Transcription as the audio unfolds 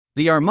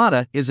The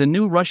Armata is a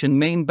new Russian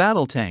main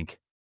battle tank.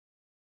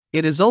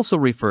 It is also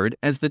referred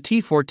as the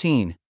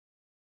T-14.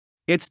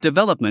 Its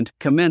development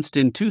commenced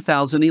in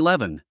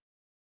 2011.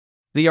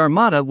 The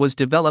Armata was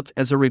developed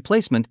as a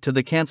replacement to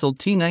the cancelled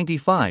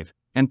T-95,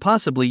 and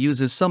possibly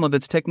uses some of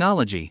its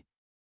technology.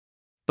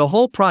 The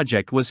whole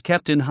project was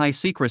kept in high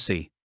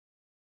secrecy.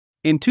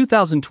 In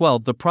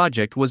 2012, the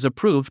project was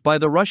approved by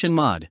the Russian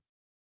MOD.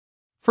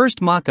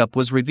 First mock-up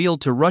was revealed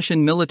to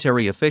Russian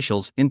military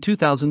officials in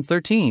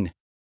 2013.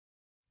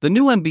 The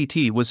new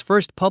MBT was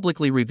first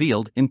publicly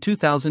revealed in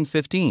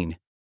 2015.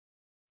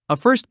 A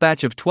first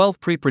batch of 12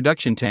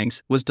 pre-production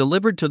tanks was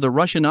delivered to the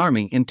Russian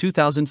army in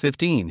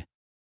 2015.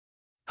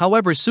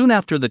 However, soon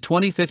after the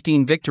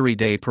 2015 Victory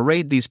Day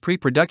parade, these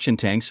pre-production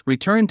tanks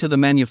returned to the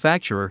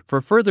manufacturer for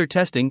further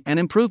testing and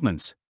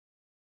improvements.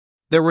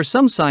 There were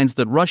some signs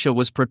that Russia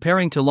was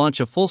preparing to launch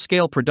a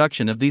full-scale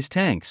production of these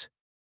tanks.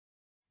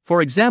 For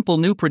example,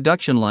 new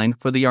production line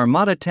for the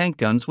Armata tank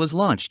guns was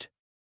launched.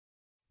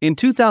 In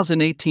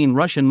 2018,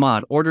 Russian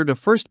MOD ordered a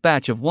first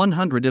batch of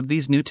 100 of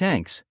these new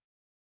tanks.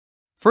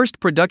 First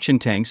production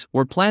tanks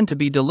were planned to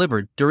be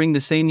delivered during the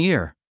same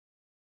year.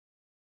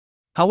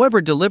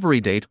 However,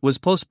 delivery date was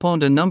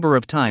postponed a number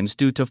of times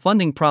due to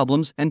funding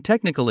problems and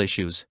technical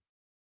issues.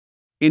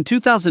 In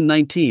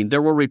 2019,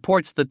 there were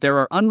reports that there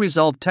are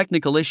unresolved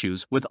technical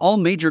issues with all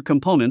major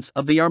components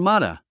of the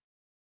Armata.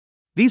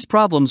 These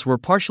problems were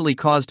partially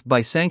caused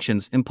by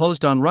sanctions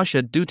imposed on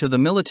Russia due to the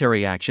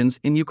military actions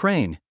in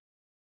Ukraine.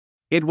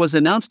 It was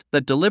announced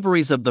that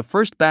deliveries of the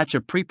first batch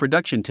of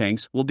pre-production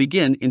tanks will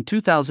begin in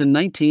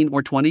 2019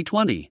 or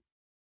 2020.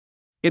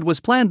 It was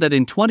planned that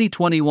in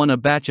 2021 a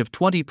batch of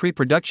 20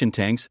 pre-production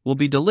tanks will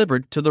be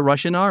delivered to the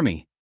Russian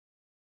army.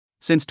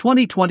 Since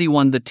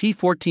 2021, the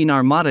T-14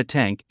 Armata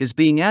tank is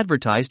being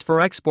advertised for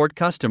export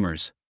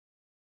customers.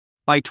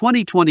 By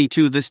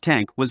 2022, this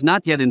tank was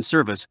not yet in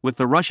service with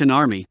the Russian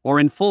army or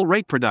in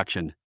full-rate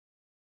production.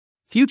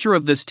 Future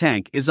of this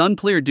tank is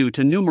unclear due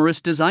to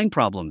numerous design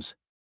problems.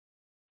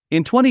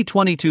 In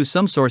 2022,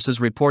 some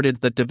sources reported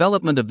that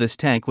development of this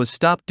tank was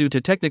stopped due to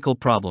technical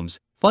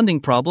problems, funding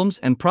problems,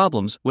 and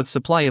problems with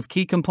supply of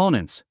key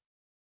components.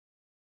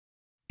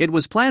 It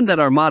was planned that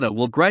Armata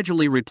will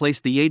gradually replace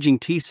the aging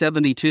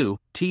T-72,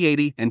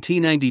 T-80, and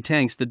T-90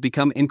 tanks that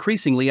become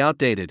increasingly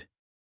outdated.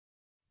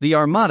 The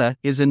Armata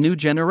is a new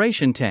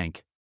generation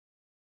tank.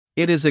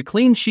 It is a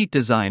clean sheet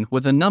design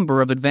with a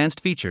number of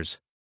advanced features.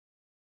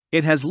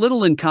 It has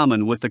little in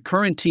common with the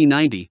current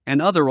T-90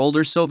 and other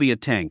older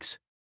Soviet tanks.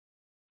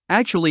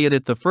 Actually, it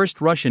is the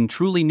first Russian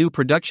truly new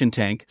production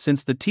tank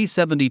since the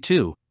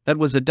T-72 that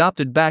was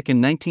adopted back in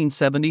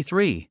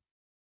 1973.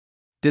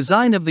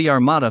 Design of the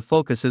Armata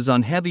focuses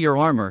on heavier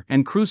armor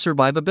and crew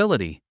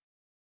survivability.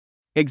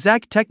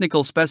 Exact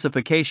technical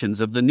specifications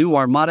of the new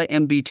Armata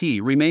MBT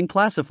remain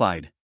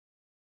classified.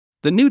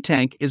 The new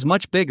tank is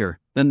much bigger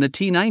than the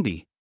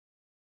T-90.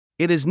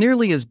 It is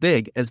nearly as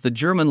big as the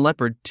German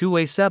Leopard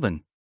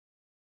 2A7.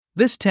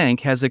 This tank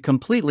has a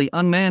completely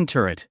unmanned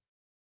turret.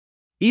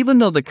 Even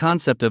though the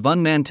concept of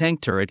unmanned tank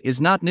turret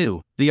is not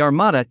new, the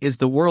Armata is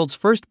the world's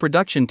first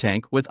production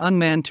tank with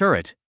unmanned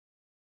turret.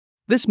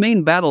 This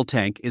main battle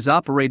tank is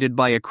operated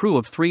by a crew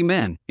of 3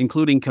 men,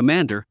 including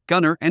commander,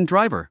 gunner, and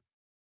driver.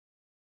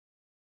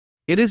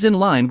 It is in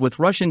line with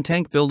Russian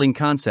tank building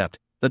concept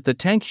that the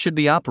tank should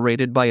be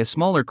operated by a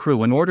smaller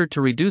crew in order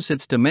to reduce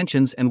its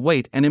dimensions and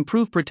weight and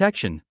improve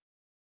protection.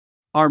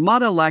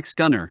 Armata lacks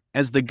gunner,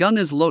 as the gun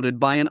is loaded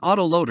by an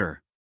autoloader.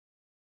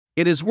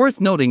 It is worth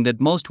noting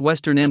that most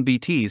Western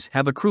MBTs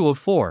have a crew of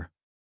 4.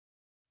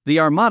 The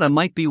Armata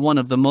might be one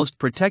of the most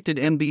protected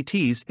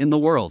MBTs in the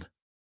world.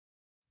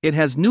 It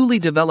has newly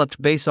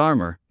developed base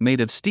armor,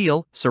 made of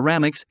steel,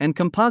 ceramics, and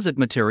composite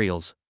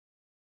materials.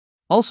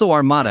 Also,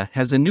 Armata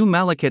has a new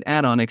Malachite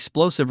add-on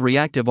explosive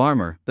reactive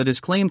armor that is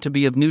claimed to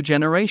be of new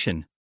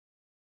generation.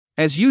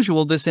 As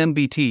usual, this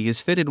MBT is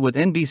fitted with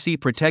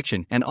NBC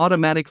protection and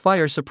automatic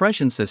fire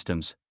suppression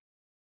systems.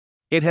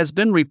 It has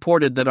been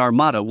reported that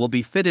Armata will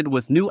be fitted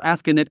with new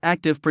Afghanet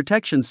active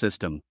protection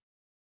system.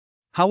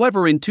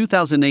 However, in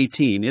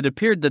 2018 it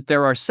appeared that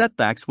there are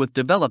setbacks with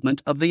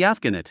development of the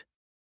Afghanet.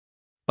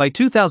 By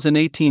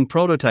 2018,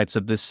 prototypes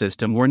of this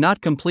system were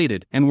not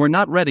completed and were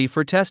not ready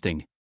for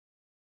testing.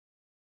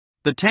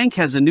 The tank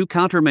has a new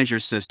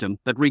countermeasure system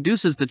that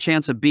reduces the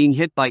chance of being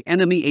hit by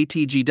enemy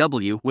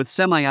ATGW with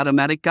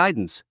semi-automatic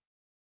guidance.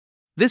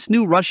 This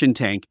new Russian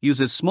tank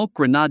uses smoke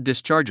grenade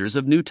dischargers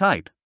of new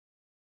type.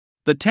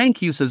 The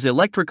tank uses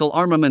electrical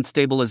armament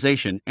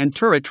stabilization and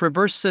turret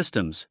traverse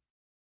systems.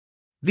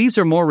 These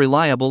are more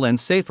reliable and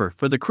safer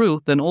for the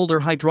crew than older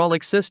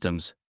hydraulic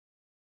systems.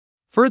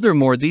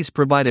 Furthermore, these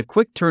provide a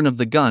quick turn of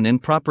the gun in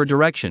proper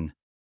direction.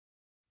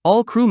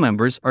 All crew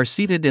members are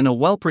seated in a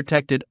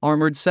well-protected,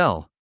 armored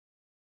cell.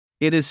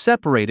 It is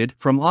separated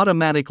from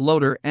automatic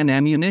loader and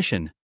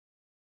ammunition.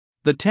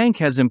 The tank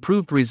has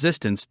improved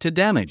resistance to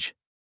damage.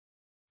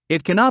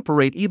 It can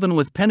operate even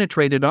with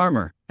penetrated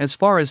armor, as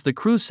far as the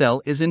crew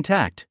cell is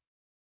intact.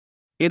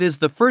 It is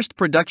the first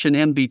production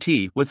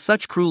MBT with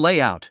such crew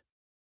layout.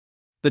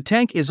 The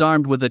tank is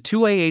armed with a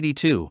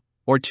 2A82,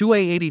 or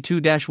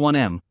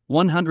 2A82-1M,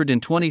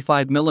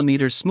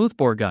 125mm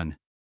smoothbore gun.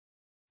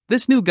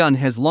 This new gun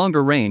has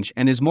longer range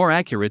and is more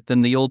accurate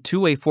than the old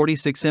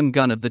 2A46M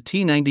gun of the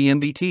T90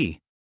 MBT.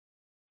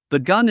 The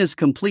gun is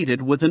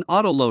completed with an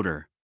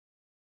autoloader.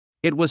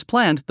 It was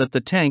planned that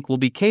the tank will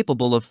be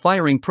capable of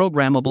firing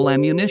programmable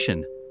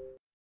ammunition.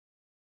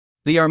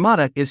 The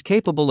Armata is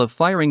capable of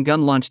firing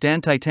gun-launched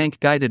anti-tank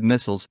guided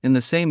missiles in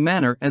the same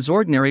manner as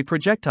ordinary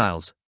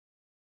projectiles.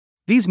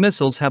 These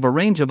missiles have a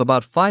range of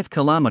about 5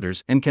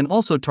 kilometers and can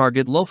also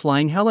target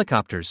low-flying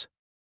helicopters.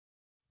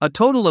 A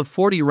total of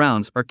 40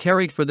 rounds are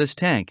carried for this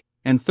tank,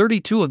 and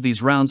 32 of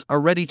these rounds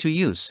are ready to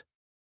use.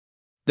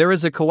 There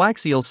is a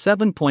coaxial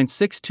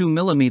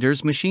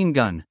 7.62mm machine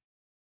gun.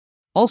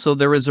 Also,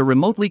 there is a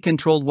remotely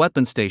controlled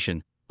weapon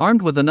station,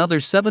 armed with another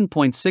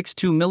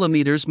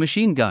 7.62mm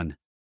machine gun.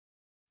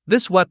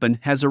 This weapon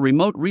has a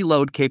remote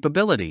reload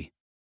capability.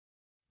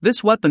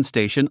 This weapon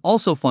station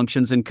also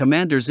functions in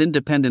commander's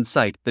independent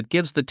sight that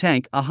gives the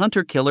tank a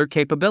hunter-killer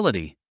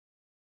capability.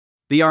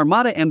 The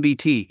Armata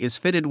MBT is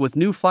fitted with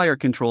new fire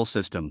control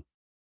system.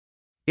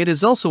 It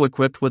is also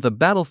equipped with a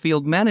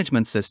battlefield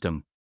management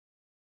system.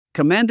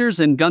 Commanders'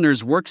 and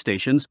gunners'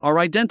 workstations are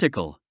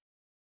identical.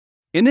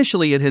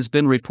 Initially, it has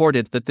been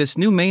reported that this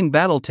new main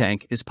battle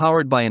tank is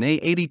powered by an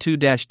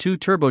A82-2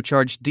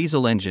 turbocharged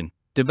diesel engine,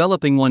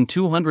 developing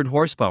 200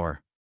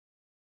 horsepower.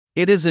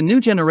 It is a new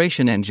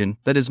generation engine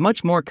that is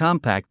much more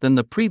compact than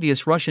the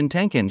previous Russian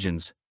tank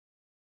engines.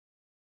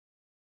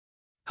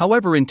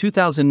 However, in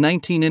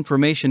 2019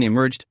 information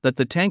emerged that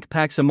the tank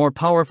packs a more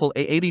powerful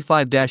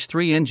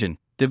A85-3 engine,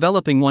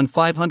 developing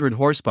 500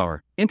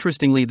 horsepower.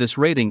 Interestingly, this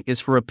rating is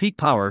for a peak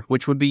power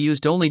which would be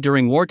used only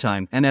during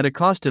wartime and at a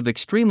cost of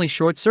extremely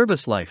short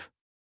service life.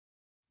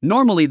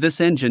 Normally this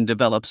engine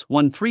develops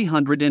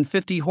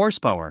 350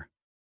 horsepower.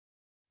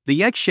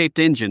 The X-shaped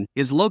engine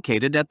is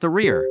located at the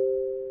rear.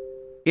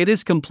 It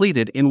is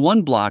completed in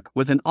one block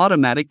with an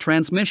automatic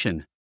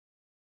transmission.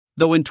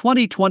 Though in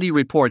 2020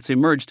 reports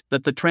emerged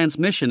that the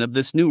transmission of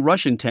this new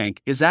Russian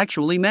tank is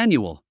actually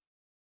manual.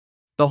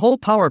 The whole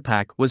power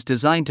pack was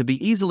designed to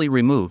be easily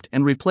removed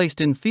and replaced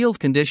in field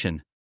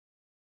condition.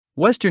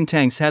 Western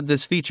tanks had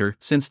this feature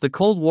since the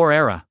Cold War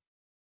era.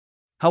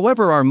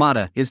 However,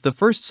 Armata is the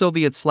first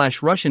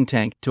Soviet/Russian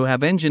tank to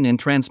have engine and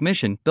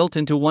transmission built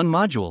into one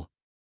module.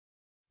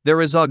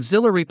 There is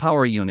auxiliary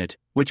power unit,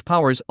 which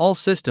powers all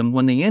system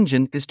when the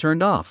engine is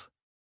turned off.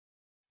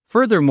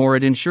 Furthermore,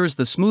 it ensures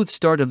the smooth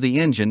start of the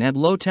engine at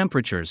low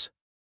temperatures.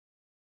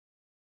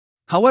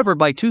 However,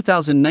 by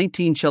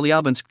 2019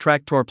 Chelyabinsk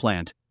Traktor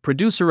plant,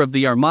 producer of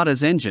the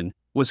Armata's engine,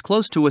 was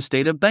close to a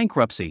state of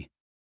bankruptcy.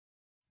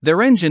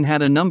 Their engine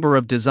had a number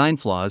of design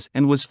flaws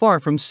and was far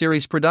from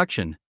series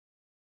production.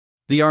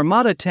 The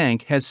Armata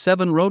tank has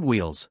 7 road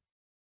wheels.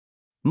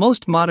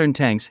 Most modern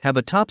tanks have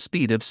a top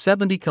speed of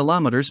 70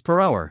 km per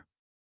hour.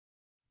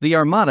 The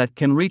Armata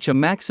can reach a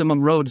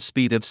maximum road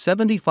speed of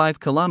 75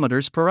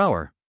 km per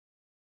hour.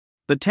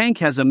 The tank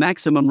has a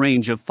maximum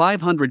range of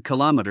 500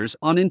 km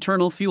on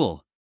internal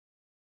fuel.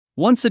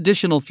 Once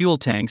additional fuel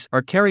tanks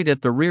are carried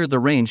at the rear, the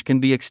range can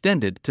be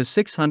extended to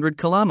 600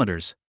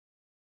 km.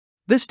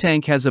 This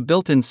tank has a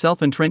built-in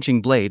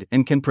self-entrenching blade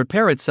and can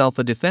prepare itself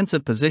a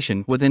defensive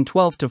position within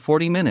 12 to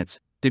 40 minutes,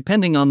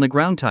 depending on the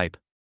ground type.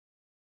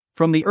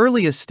 From the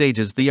earliest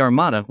stages, the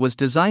Armata was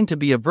designed to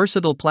be a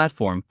versatile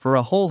platform for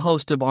a whole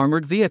host of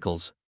armored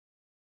vehicles.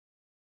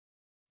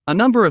 A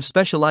number of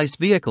specialized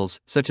vehicles,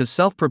 such as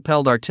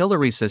self-propelled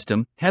artillery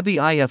system, heavy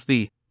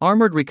IFV,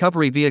 armored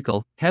recovery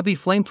vehicle, heavy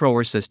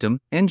flamethrower system,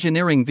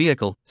 engineering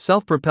vehicle,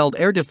 self-propelled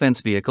air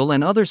defense vehicle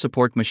and other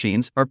support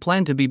machines are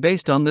planned to be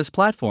based on this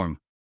platform.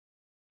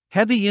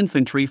 Heavy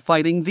infantry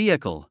fighting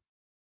vehicle.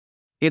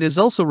 It is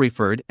also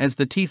referred as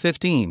the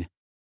T-14.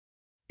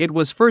 It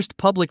was first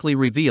publicly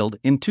revealed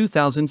in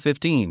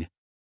 2015.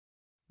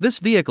 This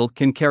vehicle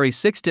can carry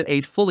 6 to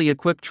 8 fully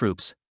equipped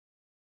troops.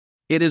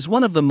 It is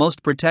one of the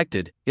most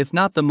protected, if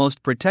not the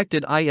most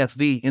protected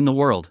IFV in the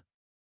world.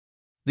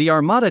 The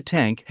Armata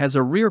tank has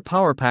a rear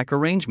power pack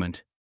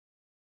arrangement.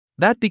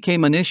 That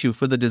became an issue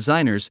for the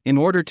designers in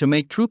order to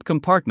make troop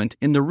compartment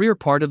in the rear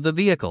part of the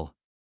vehicle.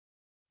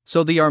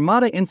 So the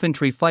Armata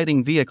infantry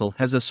fighting vehicle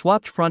has a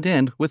swapped front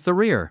end with the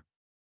rear.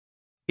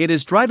 It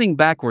is driving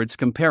backwards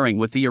comparing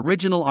with the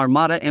original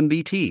Armata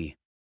MBT.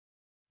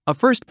 A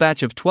first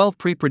batch of 12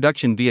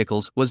 pre-production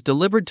vehicles was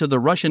delivered to the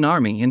Russian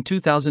army in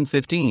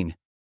 2015.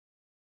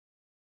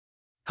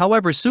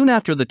 However, soon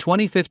after the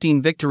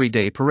 2015 Victory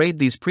Day parade,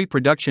 these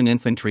pre-production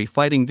infantry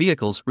fighting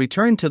vehicles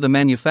returned to the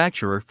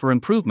manufacturer for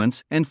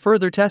improvements and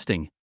further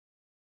testing.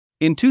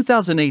 In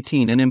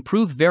 2018, an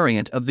improved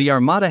variant of the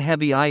Armata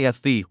Heavy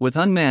IFV with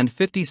unmanned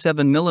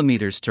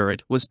 57mm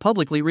turret was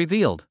publicly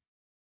revealed.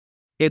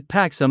 It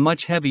packs a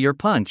much heavier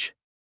punch.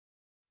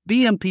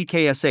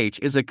 BMP-KSH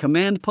is a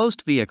command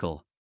post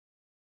vehicle.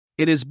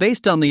 It is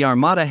based on the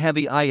Armata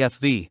Heavy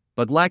IFV,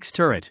 but lacks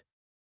turret.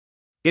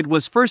 It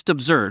was first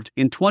observed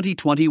in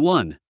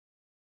 2021.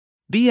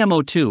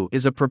 BMO-2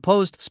 is a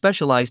proposed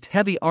specialized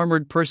heavy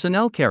armored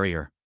personnel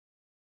carrier.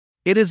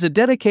 It is a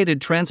dedicated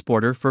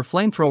transporter for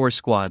flamethrower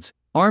squads,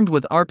 armed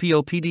with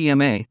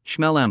RPO-PDMA,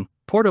 SHMEL-M,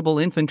 portable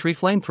infantry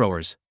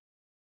flamethrowers.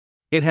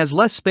 It has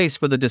less space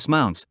for the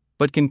dismounts,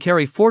 but can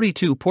carry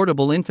 42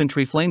 portable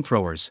infantry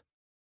flamethrowers.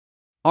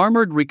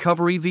 Armored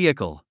Recovery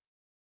Vehicle.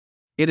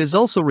 It is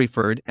also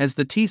referred as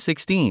the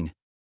T-14.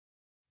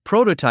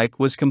 Prototype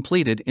was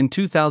completed in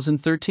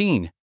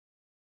 2013.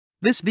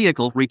 This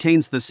vehicle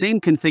retains the same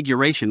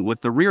configuration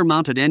with the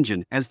rear-mounted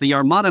engine as the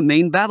Armata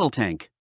Main battle tank.